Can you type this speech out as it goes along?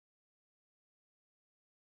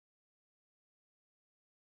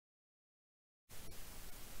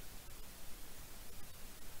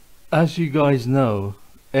As you guys know,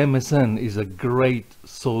 MSN is a great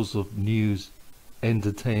source of news,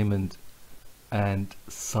 entertainment, and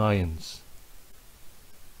science.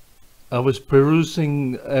 I was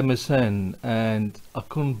perusing MSN and I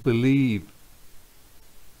couldn't believe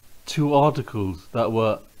two articles that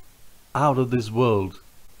were out of this world.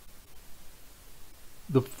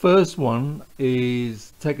 The first one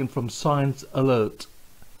is taken from Science Alert,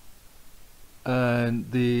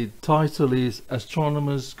 and the title is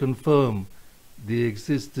 "Astronomers Confirm the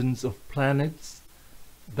Existence of Planets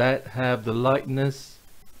that Have the Lightness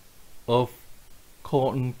of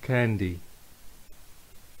Cotton Candy."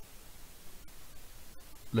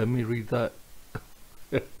 Let me read that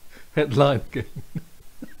headline again.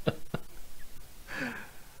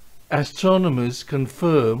 Astronomers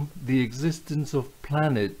confirm the existence of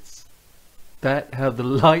planets that have the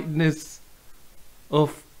lightness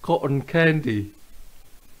of cotton candy.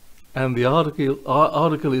 And the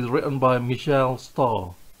article is written by Michelle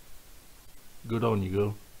Starr. Good on you,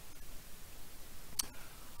 girl.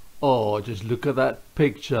 Oh, just look at that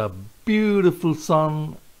picture. Beautiful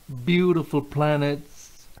sun, beautiful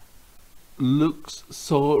planets. Looks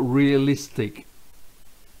so realistic.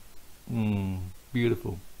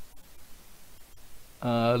 Beautiful.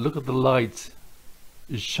 Look at the light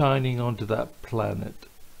shining onto that planet.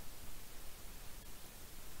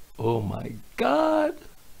 Oh my God.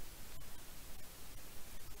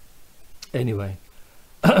 Anyway,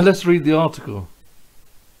 let's read the article.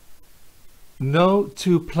 No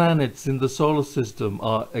two planets in the solar system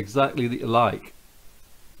are exactly alike,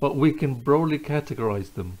 but we can broadly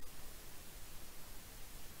categorize them.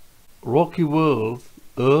 Rocky worlds,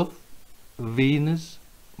 Earth, Venus,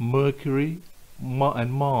 Mercury,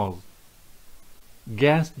 and Mars.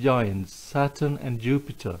 Gas giants, Saturn and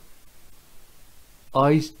Jupiter.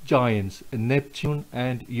 Ice giants, Neptune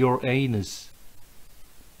and Uranus.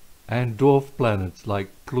 And dwarf planets like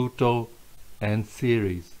Pluto and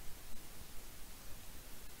Ceres.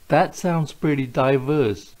 That sounds pretty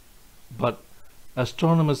diverse, but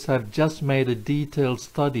astronomers have just made a detailed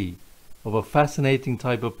study of a fascinating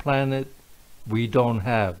type of planet we don't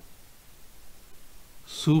have.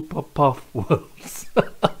 Super puff worlds.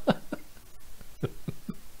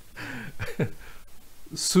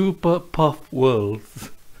 Super puff worlds.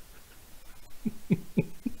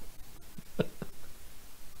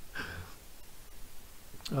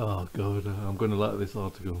 Oh God, I'm going to like this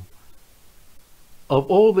article.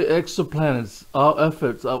 Of all the exoplanets our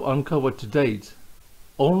efforts have uncovered to date,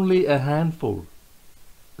 only a handful,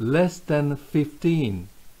 less than 15,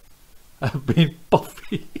 have been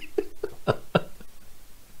puffy. Oh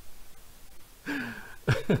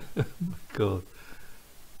my God.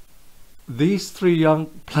 These three young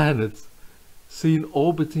planets seen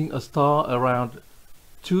orbiting a star around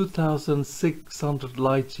 2,600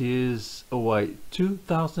 light years away.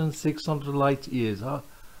 2,600 light years. I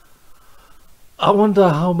wonder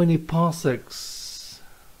how many parsecs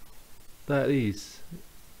that is.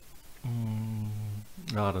 I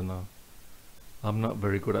don't know. I'm not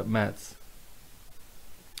very good at maths.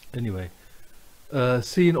 Anyway,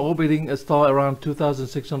 seen orbiting a star around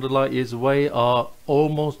 2,600 light years away are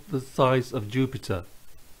almost the size of Jupiter,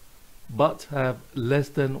 but have less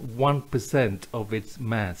than 1% of its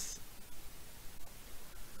mass.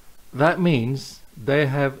 That means they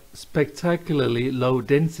have spectacularly low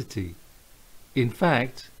density. In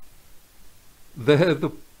fact, they're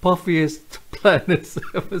the puffiest planets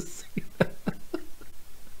ever seen.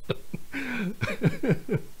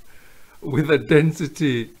 With a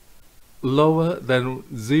density lower than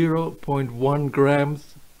 0.1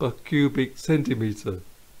 grams per cubic centimeter.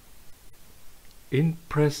 In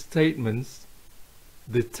press statements,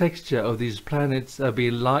 the texture of these planets have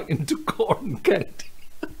been likened to cotton candy.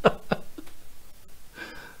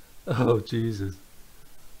 Oh Jesus.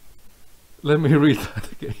 Let me read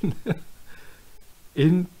that again.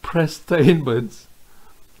 In press statements,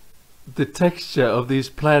 the texture of these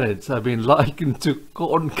planets have been likened to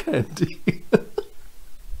cotton candy.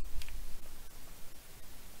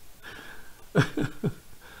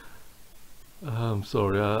 I'm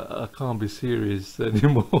sorry, I can't be serious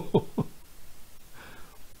anymore.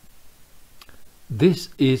 This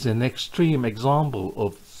is an extreme example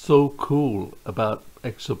of so cool about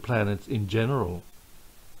exoplanets in general,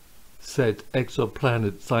 said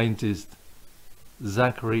exoplanet scientist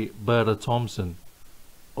Zachary Berta-Thompson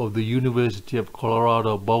of the University of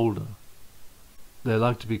Colorado Boulder. They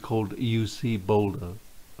like to be called UC Boulder.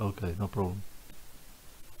 Okay, no problem.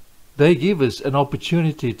 They give us an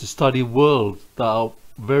opportunity to study worlds that are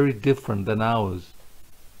very different than ours.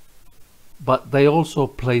 But they also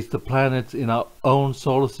place the planets in our own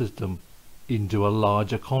solar system into a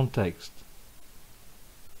larger context.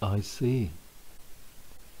 I see.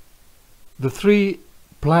 The 3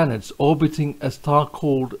 planets orbiting a star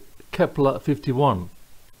called Kepler-51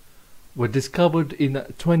 were discovered in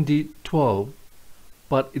 2012,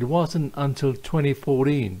 but it wasn't until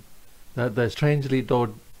 2014 that their strangely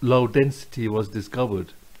low density was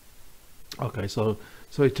discovered. Okay, so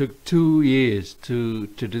it took 2 years to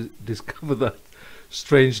discover that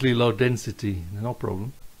strangely low density. No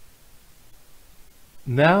problem.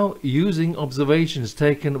 Now, using observations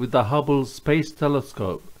taken with the Hubble Space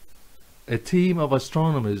Telescope, a team of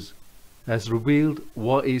astronomers has revealed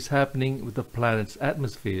what is happening with the planet's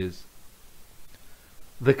atmospheres.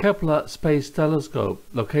 The Kepler Space Telescope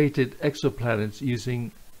located exoplanets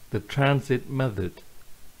using the transit method,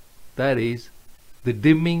 that is, the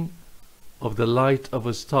dimming of the light of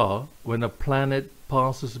a star when a planet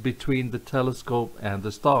passes between the telescope and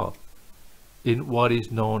the star, in what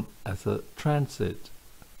is known as a transit.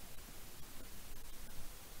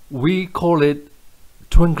 We call it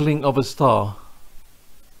twinkling of a star.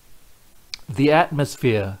 The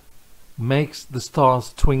atmosphere makes the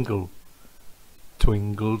stars twinkle.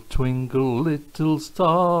 Twinkle, twinkle, little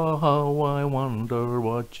star, how I wonder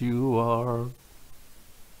what you are.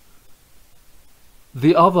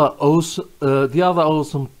 The other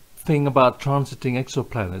awesome thing about transiting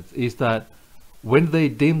exoplanets is that when they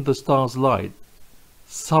dim the star's light,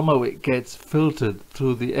 some of it gets filtered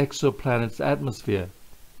through the exoplanet's atmosphere,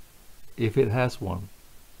 if it has one.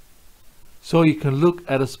 So you can look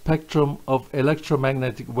at a spectrum of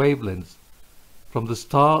electromagnetic wavelengths from the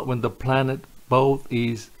star when the planet both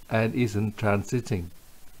is and isn't transiting.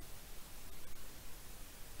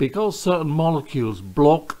 Because certain molecules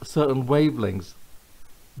block certain wavelengths,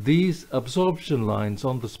 these absorption lines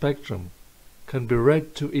on the spectrum can be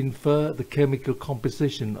read to infer the chemical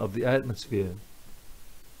composition of the atmosphere.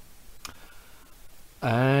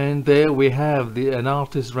 And there we have an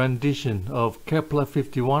artist's rendition of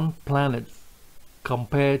Kepler-51 planets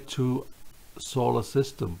compared to solar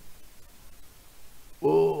system.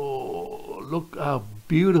 Oh, look how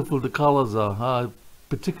beautiful the colors are. I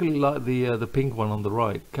particularly like the pink one on the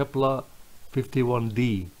right,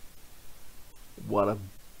 Kepler-51d. What a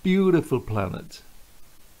beautiful planet.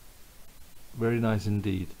 Very nice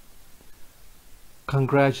indeed.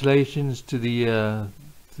 Congratulations to the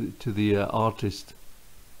artist.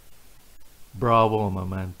 Bravo, my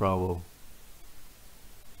man, bravo.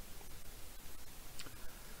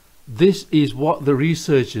 This is what the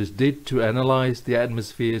researchers did to analyze the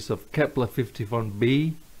atmospheres of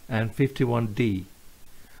Kepler-51b and 51d.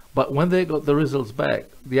 But when they got the results back,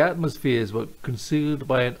 the atmospheres were concealed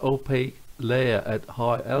by an opaque layer at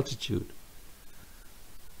high altitude.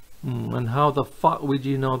 And how the fuck would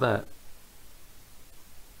you know that?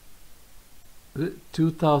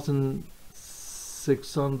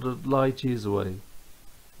 2,600 light years away.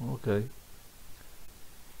 Okay.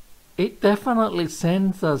 It definitely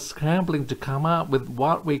sends us scrambling to come up with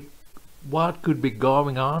what could be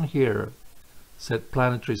going on here, said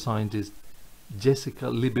planetary scientist Jessica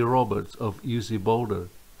Libby Roberts of UC Boulder.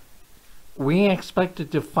 We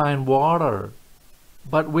expected to find water,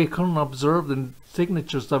 but we couldn't observe the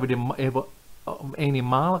signatures of any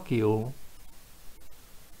molecule.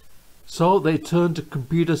 So they turned to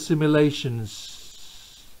computer simulations.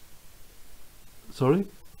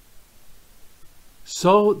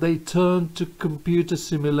 So they turned to computer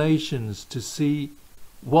simulations to see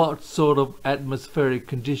what sort of atmospheric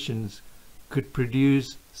conditions could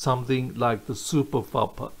produce something like the super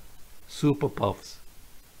puffies.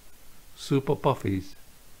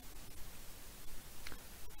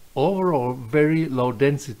 Overall very low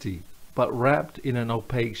density, but wrapped in an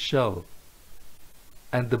opaque shell.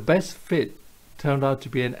 And the best fit turned out to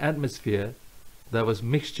be an atmosphere that was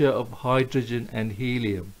mixture of hydrogen and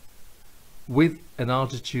helium, with an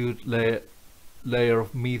altitude layer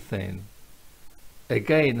of methane.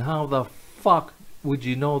 Again, how the fuck would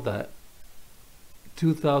you know that?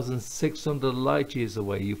 2,600 light years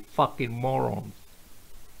away, you fucking morons.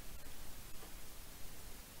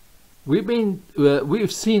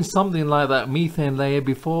 We've seen something like that methane layer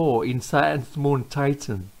before in Saturn's moon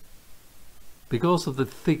Titan. Because of the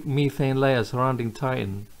thick methane layer surrounding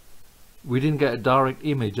Titan, we didn't get a direct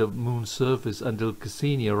image of moon's surface until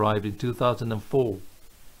Cassini arrived in 2004.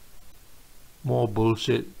 More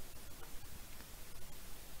bullshit.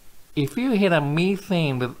 If you hit a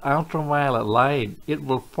methane with ultraviolet light, it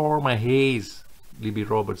will form a haze, Libby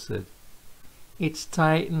Roberts said. It's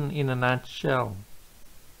Titan in a nutshell.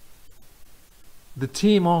 The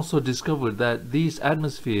team also discovered that these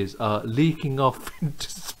atmospheres are leaking off into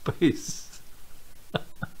space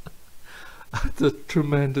at a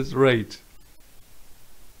tremendous rate.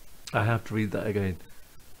 I have to read that again.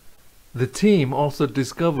 The team also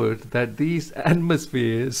discovered that these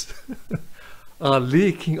atmospheres are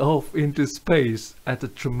leaking off into space at a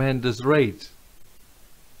tremendous rate.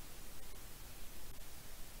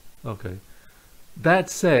 Okay. That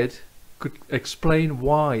said, could explain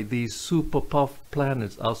why these super puff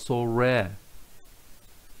planets are so rare.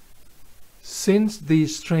 Since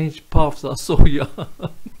these strange puffs are so young,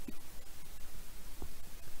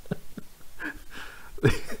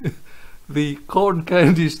 the cotton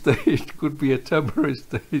candy stage could be a temporary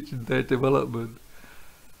stage in their development,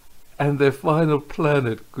 and their final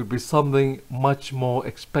planet could be something much more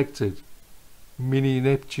expected, mini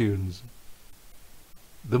Neptunes,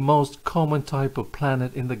 the most common type of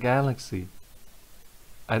planet in the galaxy,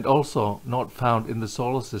 and also not found in the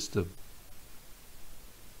solar system.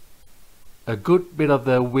 A good bit of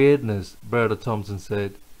their weirdness, Berta Thompson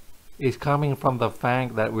said, is coming from the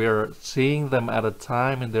fact that we're seeing them at a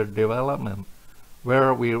time in their development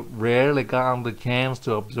where we rarely got the chance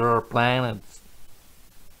to observe planets.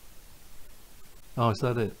 Oh, is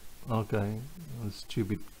that it? Okay, a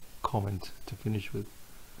stupid comment to finish with.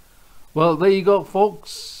 Well, there you go,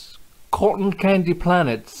 folks. Cotton candy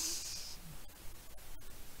planets.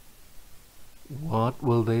 What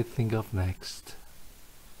will they think of next?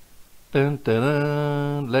 Dun, dun,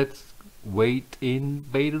 dun. Let's wait in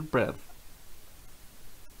bated breath.